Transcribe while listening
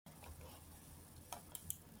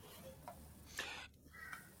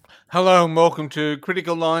Hello and welcome to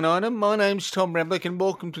Critical Line Item. My name's Tom Ramblick and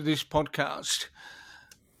welcome to this podcast.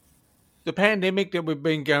 The pandemic that we've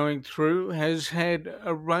been going through has had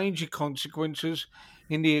a range of consequences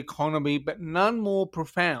in the economy, but none more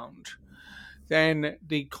profound than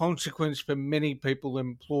the consequence for many people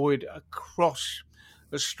employed across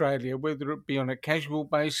Australia, whether it be on a casual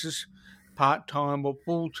basis, part time or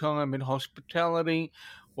full time in hospitality,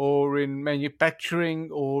 or in manufacturing,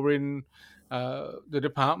 or in the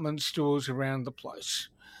department stores around the place.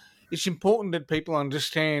 It's important that people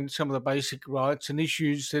understand some of the basic rights and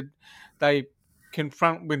issues that they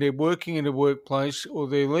confront when they're working in a workplace or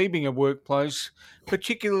they're leaving a workplace,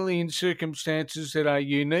 particularly in circumstances that are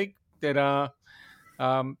unique, that are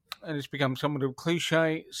and it's become somewhat of a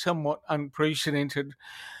cliche, somewhat unprecedented.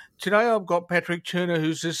 Today I've got Patrick Turner,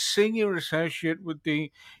 who's a senior associate with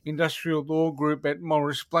the Industrial Law Group at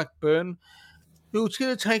Maurice Blackburn, who's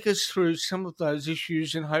going to take us through some of those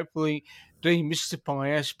issues and hopefully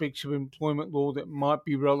demystify aspects of employment law that might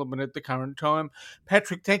be relevant at the current time.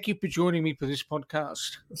 Patrick, thank you for joining me for this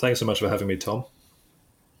podcast. Thanks so much for having me, Tom.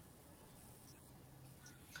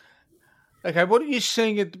 Okay, what are you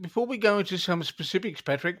seeing before we go into some specifics,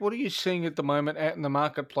 Patrick? What are you seeing at the moment out in the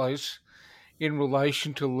marketplace in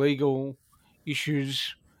relation to legal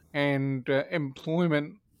issues and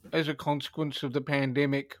employment as a consequence of the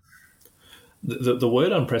pandemic? The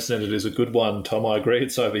word unprecedented is a good one, Tom. I agree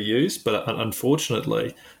it's overused, but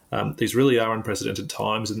unfortunately, these really are unprecedented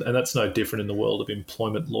times, and that's no different in the world of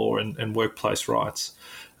employment law and workplace rights.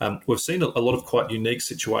 We've seen a lot of quite unique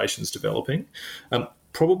situations developing.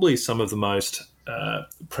 Probably some of the most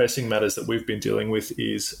pressing matters that we've been dealing with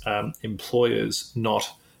is employers not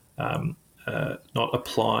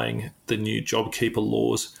applying the new JobKeeper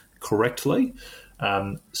laws correctly.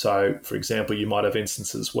 So, for example, you might have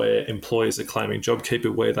instances where employers are claiming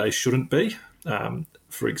JobKeeper where they shouldn't be.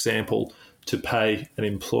 For example, to pay an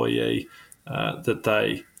employee that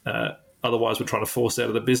they otherwise were trying to force out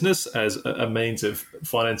of the business as a means of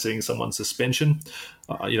financing someone's suspension.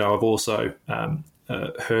 I've also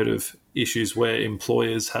heard of issues where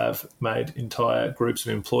employers have made entire groups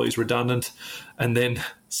of employees redundant and then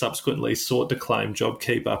subsequently sought to claim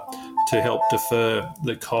JobKeeper to help defer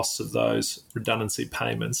the costs of those redundancy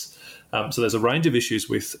payments. So there's a range of issues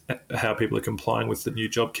with how people are complying with the new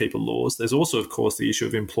JobKeeper laws. There's also, of course, the issue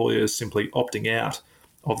of employers simply opting out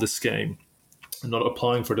of the scheme and not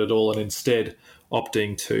applying for it at all and instead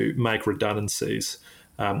opting to make redundancies,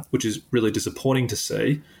 which is really disappointing to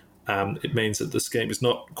see. It means that the scheme is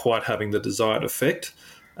not quite having the desired effect,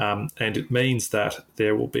 and it means that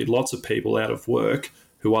there will be lots of people out of work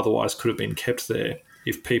who otherwise could have been kept there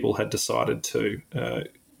if people had decided to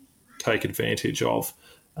take advantage of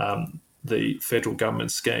the federal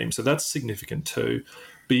government scheme. So that's significant too.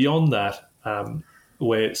 Beyond that,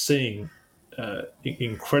 we're seeing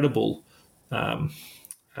incredible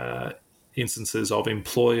instances of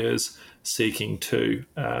employers seeking to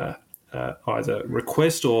either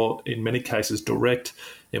request or, in many cases, direct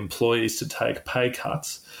employees to take pay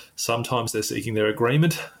cuts. Sometimes they're seeking their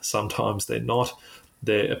agreement, sometimes they're not.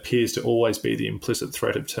 There appears to always be the implicit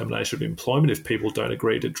threat of termination of employment if people don't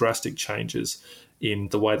agree to drastic changes in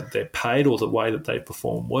the way that they're paid or the way that they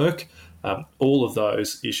perform work. All of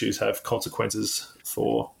those issues have consequences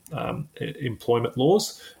for employment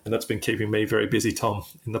laws, and that's been keeping me very busy, Tom,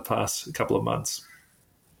 in the past couple of months.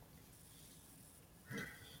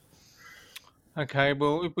 Okay,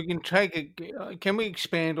 well, if we can can we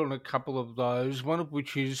expand on a couple of those? One of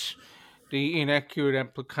which is the inaccurate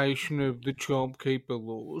application of the JobKeeper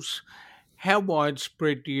laws. How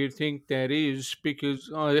widespread do you think that is? Because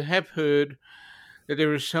I have heard that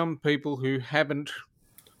there are some people who haven't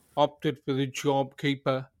opted for the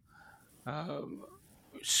JobKeeper um,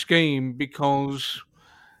 scheme because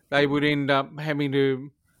they would end up having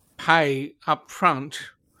to pay upfront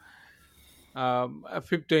a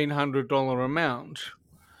 $1,500 amount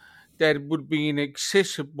that would be in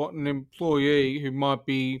excess of what an employee who might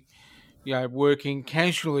be, working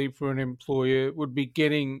casually for an employer would be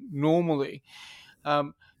getting normally.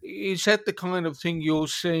 Um, is that the kind of thing you're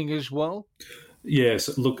seeing as well?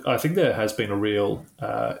 Yes, look, I think there has been a real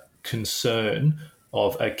concern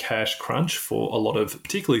of a cash crunch for a lot of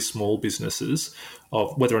particularly small businesses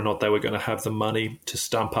of whether or not they were going to have the money to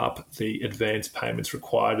stump up the advance payments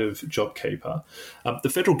required of JobKeeper. The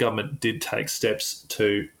federal government did take steps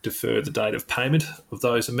to defer the date of payment of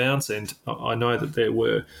those amounts, and I know that there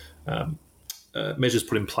were measures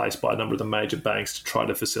put in place by a number of the major banks to try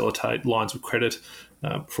to facilitate lines of credit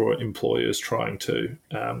for employers trying to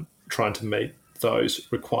meet those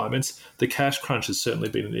requirements. The cash crunch has certainly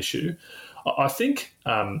been an issue. I think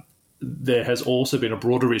there has also been a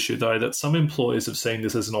broader issue, though, that some employers have seen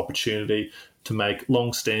this as an opportunity to make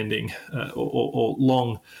long-standing or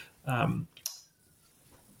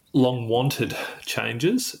long-wanted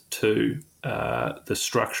changes to the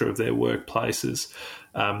structure of their workplaces.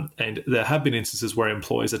 And there have been instances where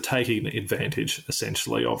employers are taking advantage,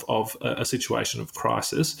 essentially, of a situation of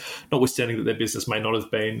crisis, notwithstanding that their business may not have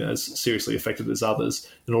been as seriously affected as others,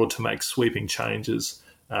 in order to make sweeping changes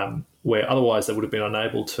where otherwise they would have been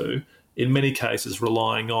unable to, in many cases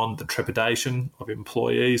relying on the trepidation of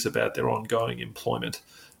employees about their ongoing employment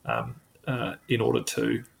in order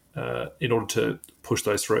to push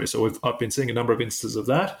those through. So I've been seeing a number of instances of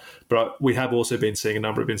that, but we have also been seeing a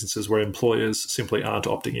number of instances where employers simply aren't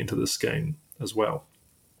opting into the scheme as well.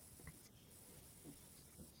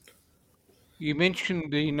 You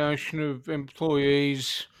mentioned the notion of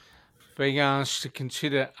employees being asked to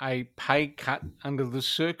consider a pay cut under the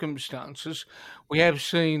circumstances. We have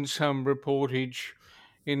seen some reportage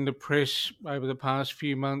in the press over the past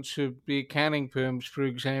few months of the accounting firms, for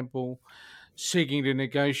example, seeking to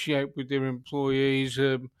negotiate with their employees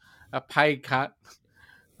a pay cut,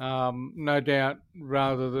 no doubt,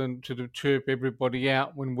 rather than to chirp everybody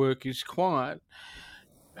out when work is quiet.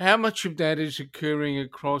 How much of that is occurring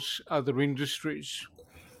across other industries?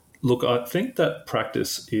 Look, I think that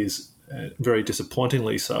practice is very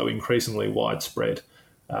disappointingly so, increasingly widespread.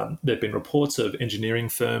 There have been reports of engineering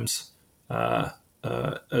firms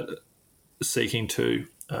seeking to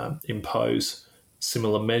impose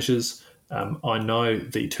similar measures. I know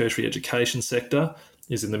the tertiary education sector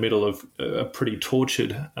is in the middle of a pretty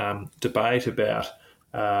tortured debate about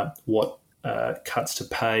what cuts to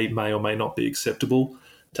pay may or may not be acceptable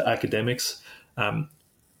to academics.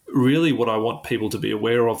 Really, what I want people to be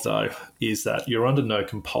aware of, though, is that you're under no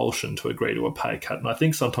compulsion to agree to a pay cut. And I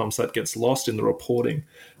think sometimes that gets lost in the reporting.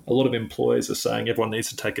 A lot of employers are saying everyone needs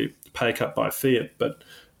to take a pay cut by fiat, but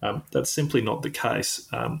that's simply not the case.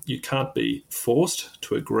 You can't be forced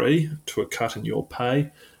to agree to a cut in your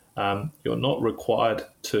pay. You're not required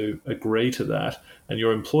to agree to that, and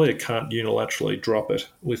your employer can't unilaterally drop it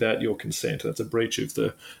without your consent. That's a breach of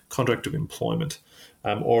the contract of employment.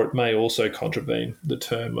 Or it may also contravene the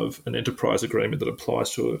term of an enterprise agreement that applies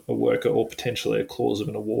to a worker, or potentially a clause of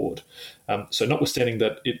an award. So notwithstanding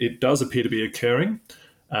that it does appear to be occurring,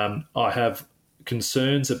 I have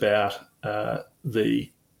concerns about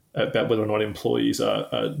about whether or not employees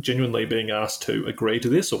are genuinely being asked to agree to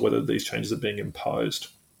this, or whether these changes are being imposed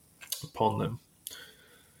upon them.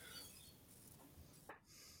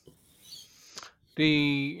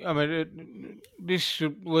 This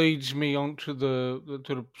leads me on to the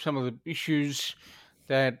sort of some of the issues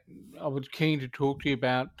that I was keen to talk to you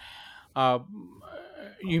about.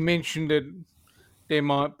 You mentioned that there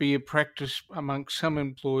might be a practice amongst some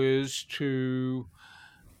employers to,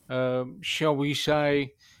 shall we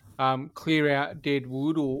say, clear out dead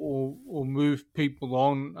wood, or move people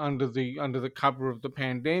on under the cover of the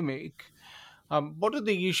pandemic. What are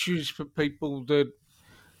the issues for people that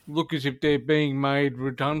look as if they're being made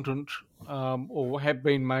redundant, or have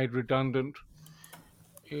been made redundant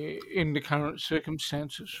in the current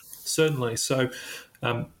circumstances? Certainly. So,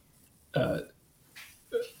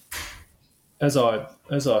 as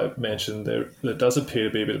I mentioned, there does appear to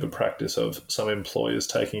be a bit of a practice of some employers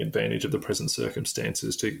taking advantage of the present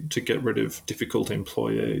circumstances to get rid of difficult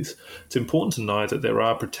employees. It's important to know that there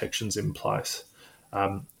are protections in place.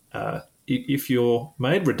 If you're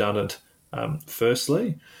made redundant,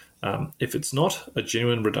 firstly, if it's not a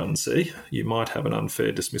genuine redundancy, you might have an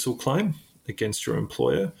unfair dismissal claim against your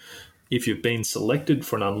employer. If you've been selected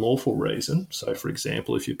for an unlawful reason, so for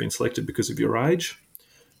example, if you've been selected because of your age,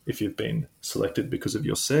 if you've been selected because of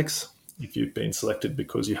your sex, if you've been selected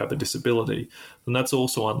because you have a disability, then that's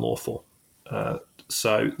also unlawful.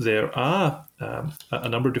 So there are a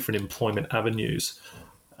number of different employment law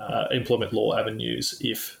avenues,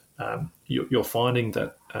 if you're finding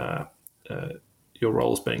that your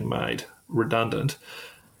role is being made redundant.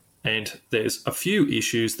 And there's a few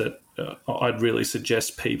issues that I'd really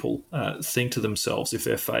suggest people think to themselves if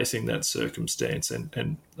they're facing that circumstance.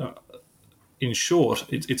 And in short,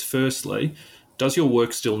 it's firstly, does your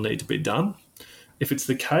work still need to be done? If it's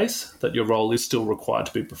the case that your role is still required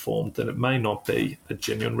to be performed, then it may not be a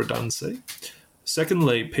genuine redundancy.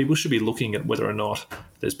 Secondly, people should be looking at whether or not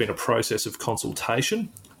there's been a process of consultation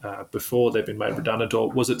before they've been made redundant,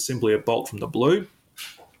 or was it simply a bolt from the blue?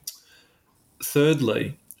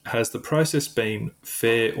 Thirdly, has the process been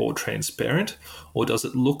fair or transparent, or does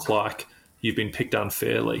it look like you've been picked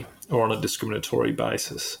unfairly or on a discriminatory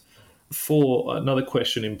basis? Another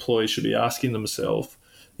question employees should be asking themselves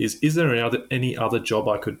is there any other job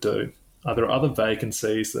I could do Are there other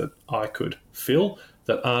vacancies that I could fill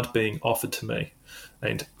that aren't being offered to me?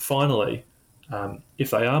 And finally,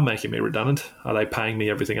 if they are making me redundant, are they paying me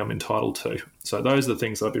everything I'm entitled to? So those are the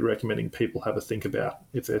things I'd be recommending people have a think about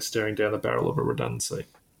if they're staring down the barrel of a redundancy.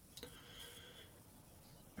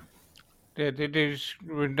 There's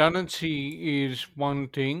redundancy is one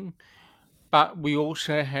thing, but we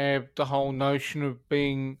also have the whole notion of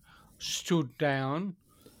being stood down.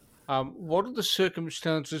 What are the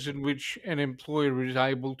circumstances in which an employer is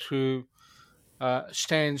able to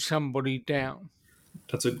stand somebody down?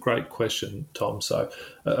 That's a great question, Tom. So,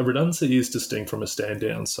 a redundancy is distinct from a stand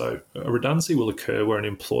down. So, a redundancy will occur where an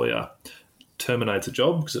employer terminates a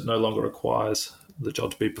job because it no longer requires the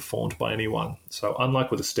job to be performed by anyone. So,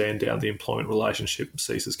 unlike with a stand down, the employment relationship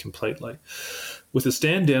ceases completely. With a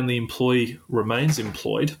stand down, the employee remains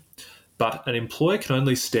employed, but an employer can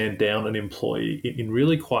only stand down an employee in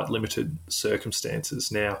really quite limited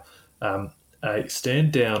circumstances. Now, a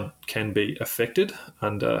stand down can be effected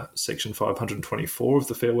under Section 524 of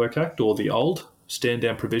the Fair Work Act or the old stand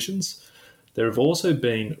down provisions. There have also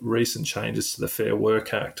been recent changes to the Fair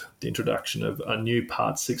Work Act, the introduction of a new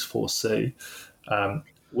Part 64C,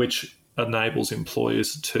 which enables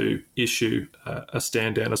employers to issue a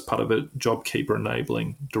stand down as part of a JobKeeper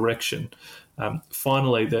enabling direction.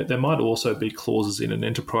 Finally, there might also be clauses in an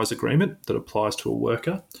enterprise agreement that applies to a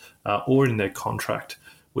worker or in their contract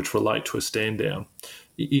which relate to a stand down.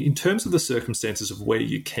 In terms of the circumstances of where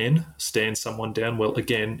you can stand someone down, well,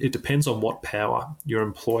 again, it depends on what power your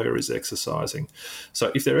employer is exercising. So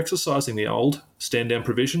if they're exercising the old stand down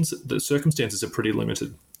provisions, the circumstances are pretty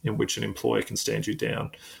limited in which an employer can stand you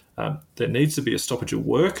down. There needs to be a stoppage of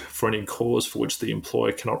work for any cause for which the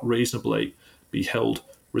employer cannot reasonably be held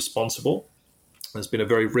responsible. There's been a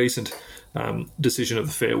very recent decision of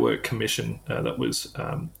the Fair Work Commission that was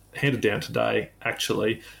handed down today,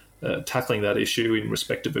 actually, tackling that issue in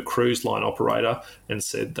respect of a cruise line operator, and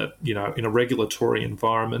said that, you know, in a regulatory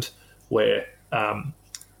environment where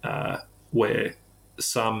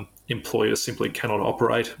some employers simply cannot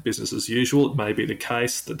operate business as usual, it may be the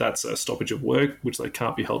case that that's a stoppage of work which they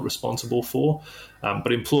can't be held responsible for.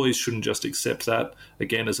 But employees shouldn't just accept that,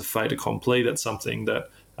 again, as a fait accompli. That's something that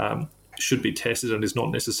should be tested and is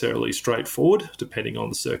not necessarily straightforward, depending on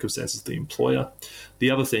the circumstances of the employer.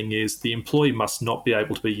 The other thing is the employee must not be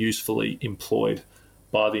able to be usefully employed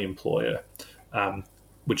by the employer,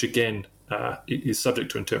 which again is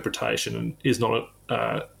subject to interpretation and is not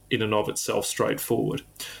in and of itself straightforward.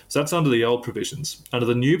 So that's under the old provisions. Under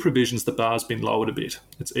the new provisions, the bar's been lowered a bit.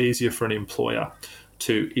 It's easier for an employer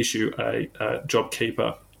to issue a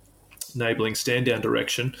JobKeeper enabling stand-down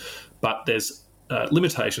direction, but there's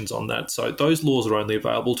limitations on that. So those laws are only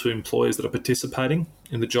available to employers that are participating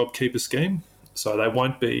in the JobKeeper scheme. So they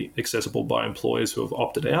won't be accessible by employers who have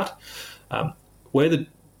opted out. Where the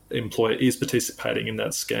employer is participating in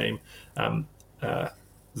that scheme,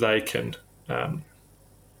 they can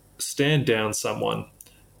stand down someone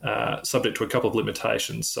subject to a couple of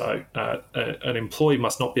limitations. So an employee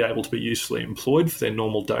must not be able to be usefully employed for their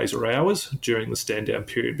normal days or hours during the stand-down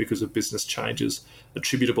period because of business changes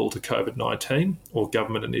attributable to COVID-19 or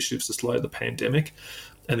government initiatives to slow the pandemic.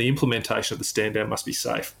 And the implementation of the stand-down must be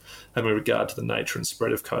safe and with regard to the nature and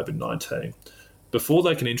spread of COVID-19. Before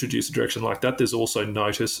they can introduce a direction like that, there's also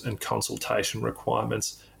notice and consultation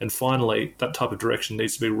requirements. And finally, that type of direction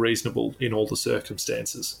needs to be reasonable in all the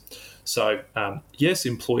circumstances. So, yes,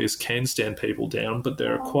 employers can stand people down, but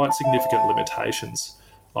there are quite significant limitations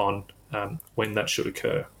on when that should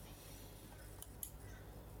occur.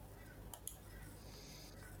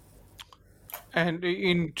 And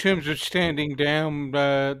in terms of standing down,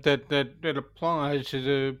 that applies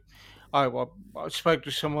to I spoke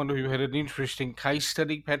to someone who had an interesting case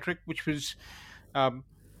study, Patrick, which was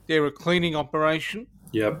they're a cleaning operation.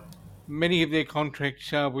 Yep. Many of their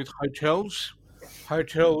contracts are with hotels.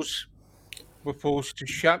 Hotels were forced to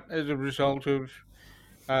shut as a result of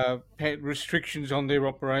restrictions on their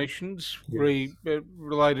operations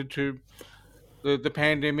related to the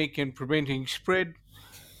pandemic and preventing spread.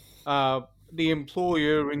 The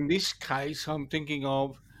employer in this case, I'm thinking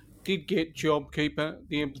of, did get JobKeeper.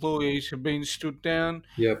 The employees have been stood down,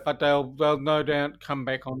 Yep. but they'll no doubt come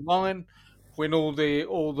back online when all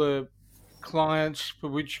the clients for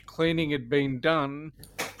which cleaning had been done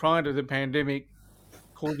prior to the pandemic,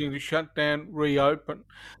 causing the shutdown, reopen.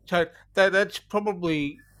 So that's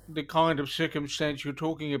probably the kind of circumstance you're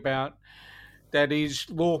talking about that is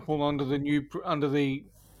lawful under the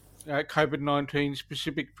COVID-19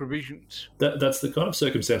 specific provisions. That's the kind of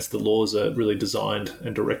circumstance the laws are really designed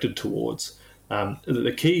and directed towards.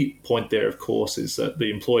 The key point there, of course, is that the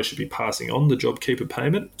employer should be passing on the JobKeeper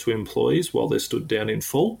payment to employees while they're stood down in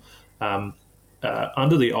full.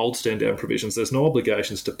 Under the old stand down provisions, there's no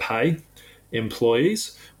obligations to pay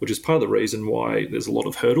employees, which is part of the reason why there's a lot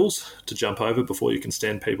of hurdles to jump over before you can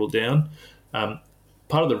stand people down.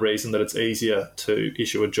 Part of the reason that it's easier to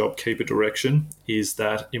issue a JobKeeper direction is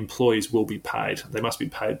that employees will be paid. They must be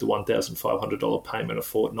paid the $1,500 payment a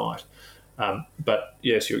fortnight. But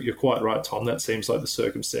yes, you're quite right, Tom. That seems like the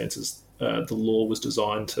circumstances the law was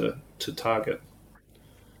designed to target.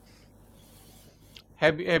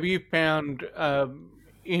 Have you found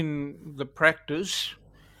in the practice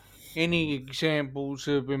any examples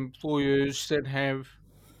of employers that have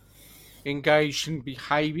engaged in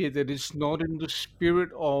behaviour that is not in the spirit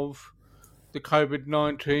of the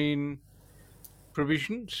COVID-19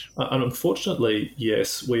 provisions? And unfortunately,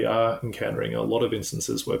 yes, we are encountering a lot of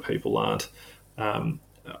instances where people aren't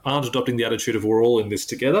adopting the attitude of we're all in this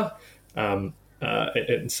together, and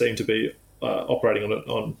seem to be operating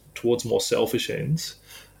on towards more selfish ends.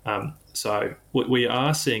 So we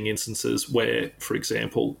are seeing instances where, for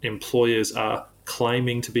example, employers are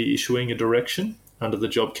claiming to be issuing a direction under the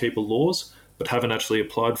JobKeeper laws, but haven't actually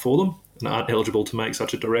applied for them and aren't eligible to make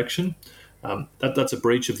such a direction. That's a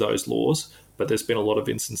breach of those laws, but there's been a lot of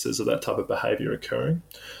instances of that type of behaviour occurring.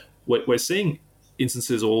 We're seeing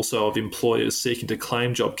instances also of employers seeking to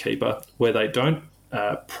claim JobKeeper where they don't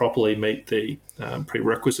properly meet the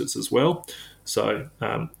prerequisites as well. So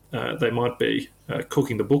they might be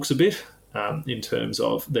cooking the books a bit in terms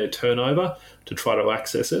of their turnover to try to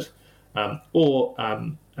access it, or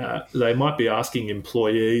they might be asking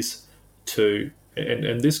employees to,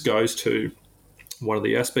 and this goes to one of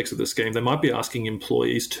the aspects of the scheme, they might be asking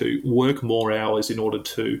employees to work more hours in order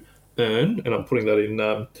to earn, and I'm putting that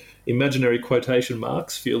in imaginary quotation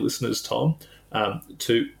marks for your listeners, Tom,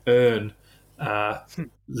 to earn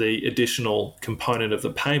the additional component of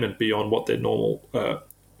the payment beyond what their normal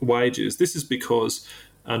wage is. This is because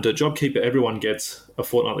under JobKeeper, everyone gets a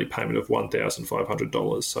fortnightly payment of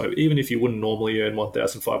 $1,500. So even if you wouldn't normally earn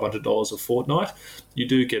 $1,500 a fortnight, you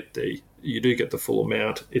do get the full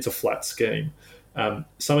amount. It's a flat scheme.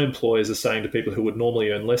 Some employers are saying to people who would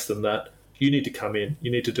normally earn less than that, you need to come in,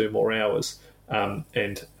 you need to do more hours,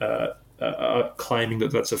 and are claiming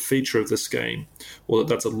that that's a feature of the scheme, or that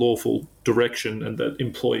that's a lawful direction and that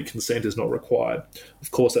employee consent is not required.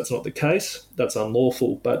 Of course, that's not the case. That's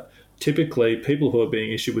unlawful, but typically people who are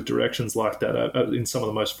being issued with directions like that are in some of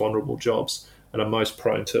the most vulnerable jobs and are most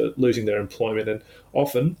prone to losing their employment, and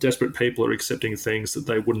often desperate people are accepting things that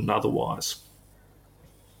they wouldn't otherwise.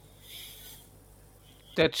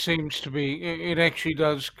 That seems to be, it actually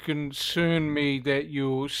does concern me that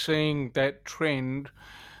you're seeing that trend.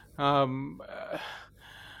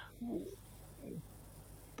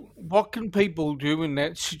 What can people do in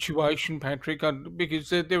that situation, Patrick? Because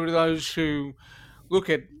there are those who look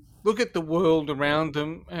at the world around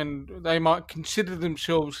them, and they might consider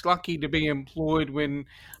themselves lucky to be employed when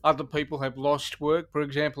other people have lost work. For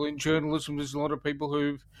example, in journalism, there's a lot of people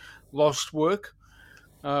who've lost work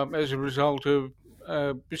as a result of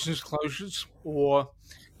business closures, or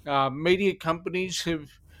media companies have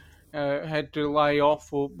had to lay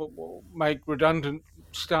off or make redundant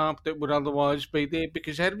staff that would otherwise be there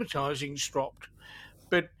because advertising's dropped.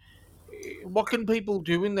 But what can people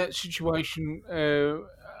do in that situation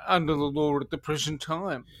under the law at the present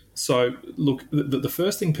time? So, look, the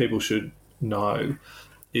first thing people should know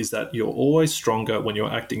is that you're always stronger when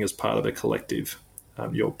you're acting as part of a collective.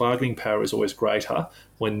 Your bargaining power is always greater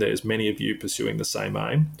when there's many of you pursuing the same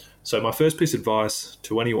aim. So my first piece of advice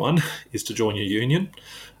to anyone is to join your union.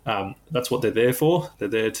 That's what they're there for. They're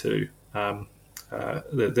there to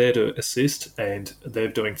assist, and they're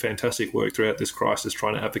doing fantastic work throughout this crisis,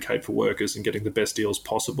 trying to advocate for workers and getting the best deals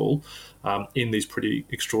possible in these pretty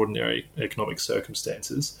extraordinary economic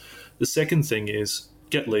circumstances. The second thing is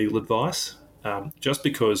get legal advice. Just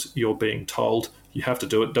because you're being told you have to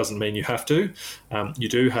do it doesn't mean you have to. You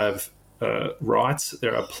do have rights.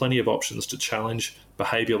 There are plenty of options to challenge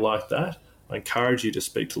behaviour like that. I encourage you to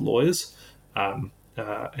speak to lawyers and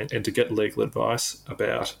to get legal advice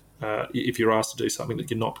about if you're asked to do something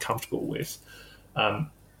that you're not comfortable with.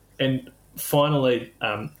 And finally,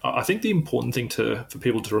 I think the important thing for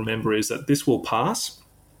people to remember is that this will pass.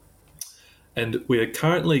 And we are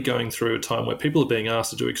currently going through a time where people are being asked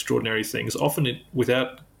to do extraordinary things, often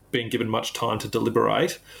without being given much time to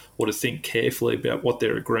deliberate or to think carefully about what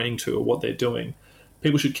they're agreeing to or what they're doing.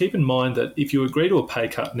 People should keep in mind that if you agree to a pay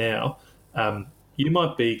cut now, you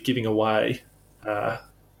might be giving away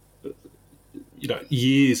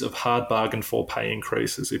years of hard bargain for pay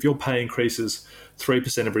increases. If your pay increases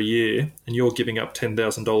 3% every year and you're giving up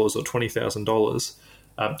 $10,000 or $20,000,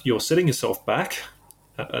 you're setting yourself back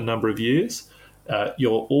a number of years.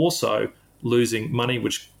 You're also losing money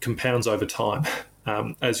which compounds over time.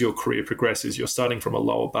 As your career progresses, you're starting from a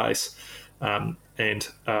lower base. And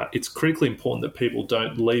it's critically important that people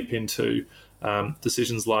don't leap into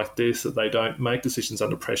decisions like this, that they don't make decisions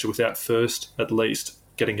under pressure without first, at least,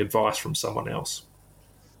 getting advice from someone else.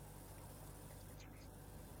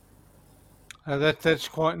 That's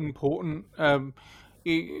quite important.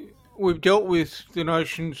 We've dealt with the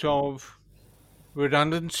notions of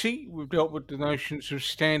redundancy. We've dealt with the notions of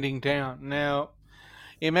standing down. Now,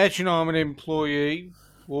 imagine I'm an employee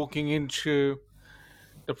walking through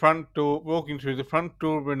the front door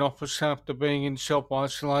of an office after being in self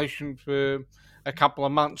isolation for a couple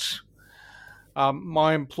of months.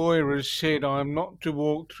 My employer has said I'm not to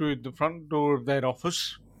walk through the front door of that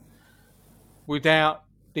office without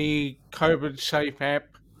the COVID Safe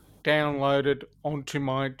app downloaded onto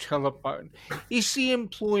my telephone. Is the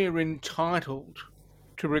employer entitled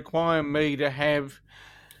to require me to have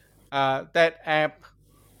that app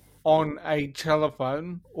on a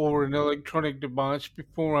telephone or an electronic device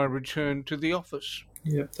before I return to the office?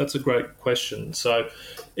 Yeah, that's a great question. So,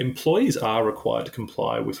 employees are required to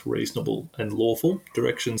comply with reasonable and lawful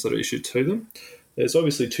directions that are issued to them. There's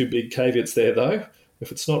obviously two big caveats there, though.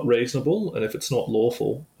 If it's not reasonable and if it's not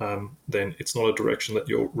lawful, then it's not a direction that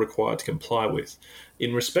you're required to comply with.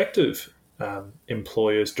 In respect of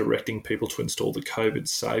employers directing people to install the COVID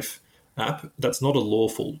Safe app, that's not a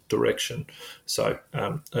lawful direction. So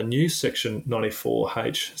a new section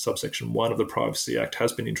 94H, subsection 1 of the Privacy Act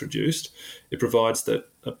has been introduced. It provides that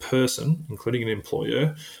a person, including an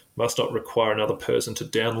employer, must not require another person to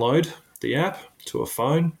download the app to a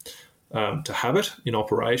phone, to have it in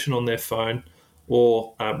operation on their phone,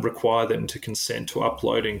 or require them to consent to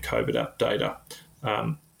uploading COVID app data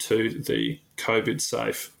to the COVID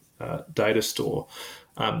Safe data store.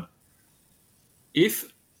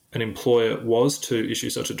 If an employer was to issue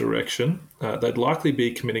such a direction, they'd likely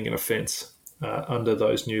be committing an offence under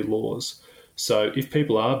those new laws. So if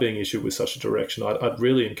people are being issued with such a direction, I'd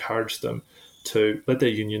really encourage them to let their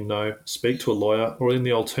union know, speak to a lawyer, or in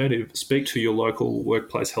the alternative, speak to your local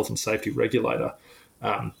workplace health and safety regulator,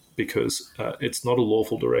 because it's not a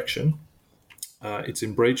lawful direction. It's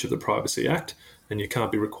in breach of the Privacy Act, and you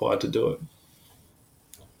can't be required to do it.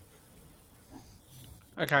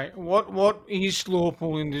 Okay, what is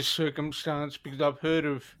lawful in this circumstance? Because I've heard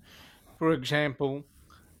of, for example,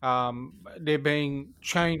 there being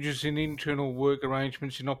changes in internal work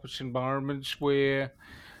arrangements in office environments where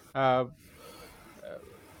uh,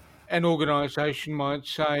 an organisation might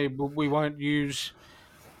say, "Well, we won't use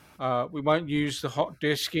the hot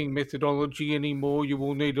desking methodology anymore. You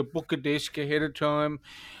will need to book a desk ahead of time.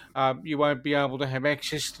 You won't be able to have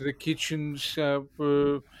access to the kitchens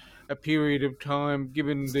for a period of time,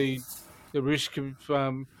 given the risk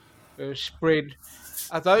of spread."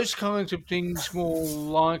 Are those kinds of things more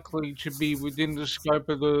likely to be within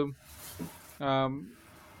the um,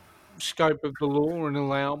 scope of the law and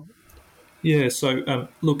allowable? Yeah, so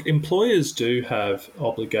look, employers do have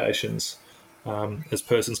obligations as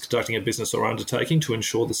persons conducting a business or undertaking to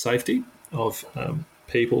ensure the safety of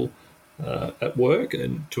people at work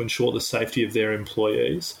and to ensure the safety of their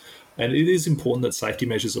employees. And it is important that safety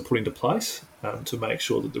measures are put into place to make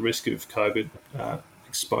sure that the risk of COVID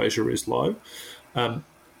exposure is low. Um,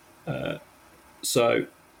 so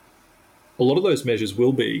a lot of those measures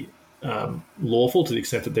will be lawful to the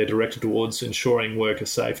extent that they're directed towards ensuring worker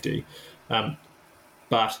safety. Um,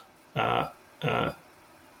 but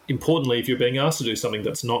importantly, if you're being asked to do something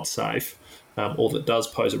that's not safe or that does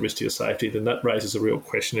pose a risk to your safety, then that raises a real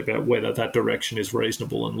question about whether that direction is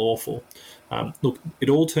reasonable and lawful. Look, it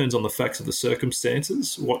all turns on the facts of the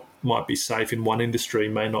circumstances. What might be safe in one industry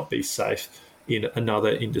may not be safe in another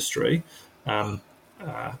industry.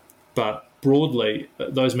 But broadly,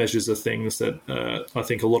 those measures are things that I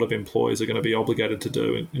think a lot of employers are going to be obligated to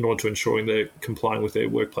do in order to ensuring they're complying with their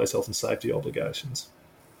workplace health and safety obligations.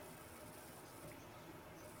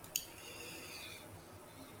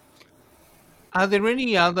 Are there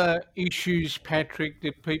any other issues, Patrick,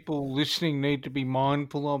 that people listening need to be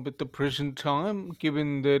mindful of at the present time,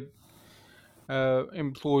 given that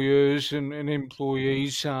employers and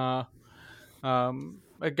employees are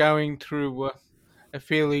going through a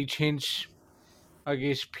fairly tense, I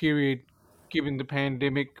guess, period given the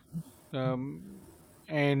pandemic um,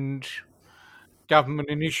 and government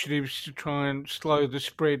initiatives to try and slow the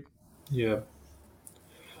spread? Yeah.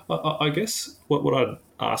 I guess what I'd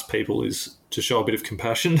ask people is to show a bit of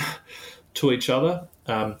compassion to each other.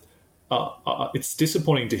 It's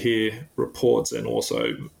disappointing to hear reports and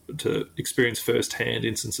also to experience firsthand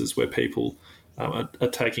instances where people are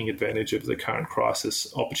taking advantage of the current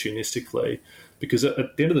crisis opportunistically, because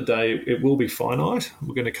at the end of the day, it will be finite.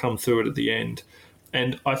 We're going to come through it at the end.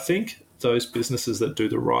 And I think those businesses that do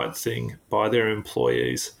the right thing by their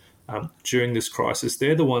employees during this crisis,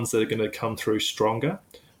 they're the ones that are going to come through stronger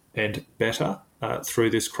and better through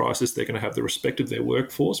this crisis. They're going to have the respect of their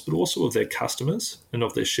workforce, but also of their customers and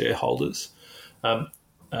of their shareholders.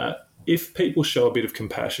 If people show a bit of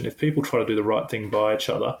compassion, if people try to do the right thing by each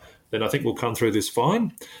other, then I think we'll come through this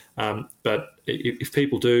fine. But if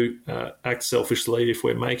people do act selfishly, if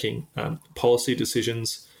we're making policy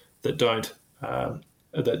decisions that don't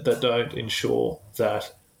ensure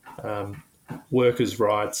that workers'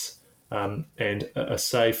 rights and a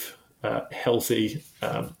safe, healthy,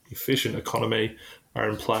 efficient economy are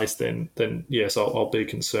in place, then yes, I'll be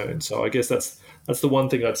concerned. So I guess that's the one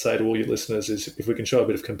thing I'd say to all your listeners is if we can show a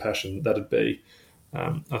bit of compassion, that'd be,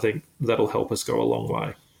 I think that'll help us go a long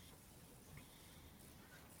way.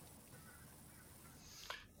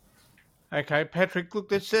 Okay, Patrick, look,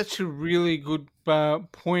 that's a really good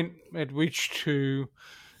point at which to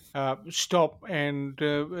stop and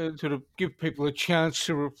sort of give people a chance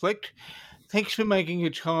to reflect. Thanks for making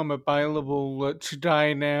your time available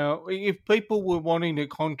today. Now, if people were wanting to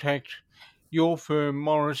contact your firm,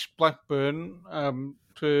 Morris Blackburn,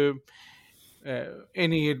 for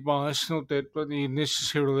any advice, not that you're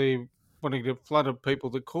necessarily wanting to flood people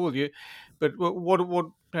to call you, but what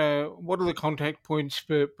are the contact points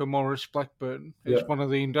for Morris Blackburn as one of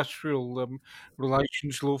the industrial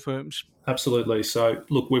relations law firms? Absolutely. So,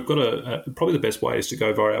 look, we've got probably the best way is to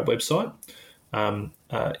go via our website.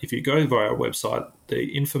 If you go via our website,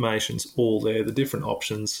 the information's all there, the different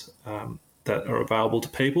options that are available to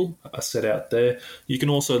people are set out there. You can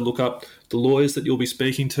also look up the lawyers that you'll be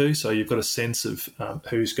speaking to, so you've got a sense of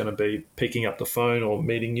who's going to be picking up the phone or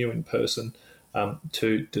meeting you in person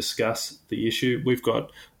to discuss the issue. We've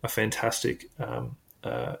got a fantastic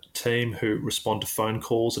team who respond to phone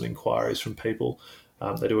calls and inquiries from people.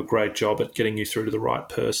 They do a great job at getting you through to the right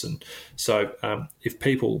person. So if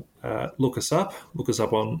people look us up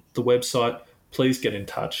on the website, please get in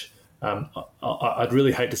touch. I'd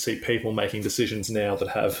really hate to see people making decisions now that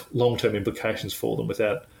have long-term implications for them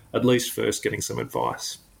without at least first getting some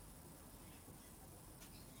advice.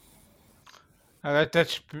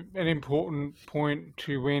 That's an important point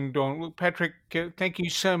to end on. Look, Patrick, thank you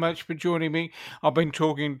so much for joining me. I've been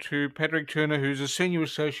talking to Patrick Turner, who's a Senior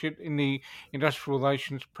Associate in the Industrial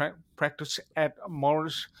Relations Practice at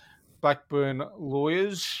Morris Blackburn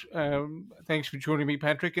Lawyers. Thanks for joining me,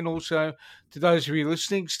 Patrick. And also to those of you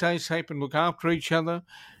listening, stay safe and look after each other.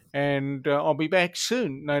 And I'll be back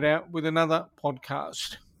soon, no doubt, with another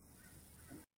podcast.